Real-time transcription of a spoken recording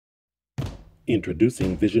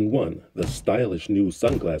Introducing VisionOne, the stylish new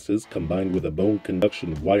sunglasses combined with a bone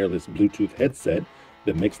conduction wireless Bluetooth headset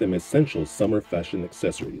that makes them essential summer fashion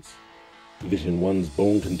accessories. VisionOne's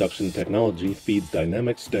bone conduction technology feeds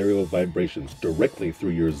dynamic stereo vibrations directly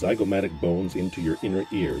through your zygomatic bones into your inner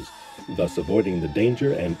ears, thus avoiding the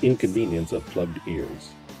danger and inconvenience of plugged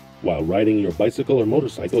ears. While riding your bicycle or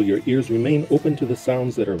motorcycle, your ears remain open to the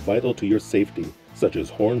sounds that are vital to your safety, such as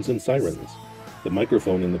horns and sirens. The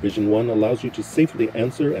microphone in the VisionOne allows you to safely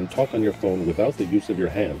answer and talk on your phone without the use of your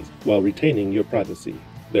hands, while retaining your privacy.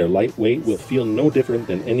 Their lightweight will feel no different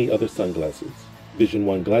than any other sunglasses.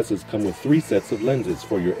 VisionOne glasses come with 3 sets of lenses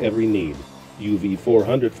for your every need: UV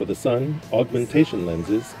 400 for the sun, augmentation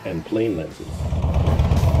lenses, and plain lenses.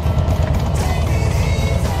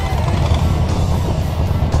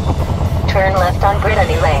 Turn left on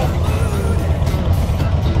Brittany Lane.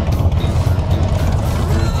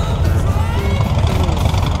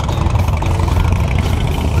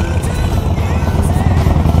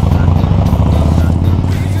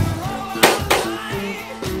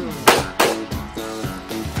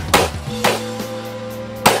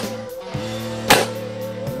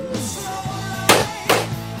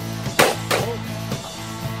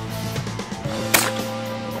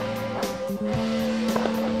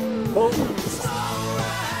 Oh.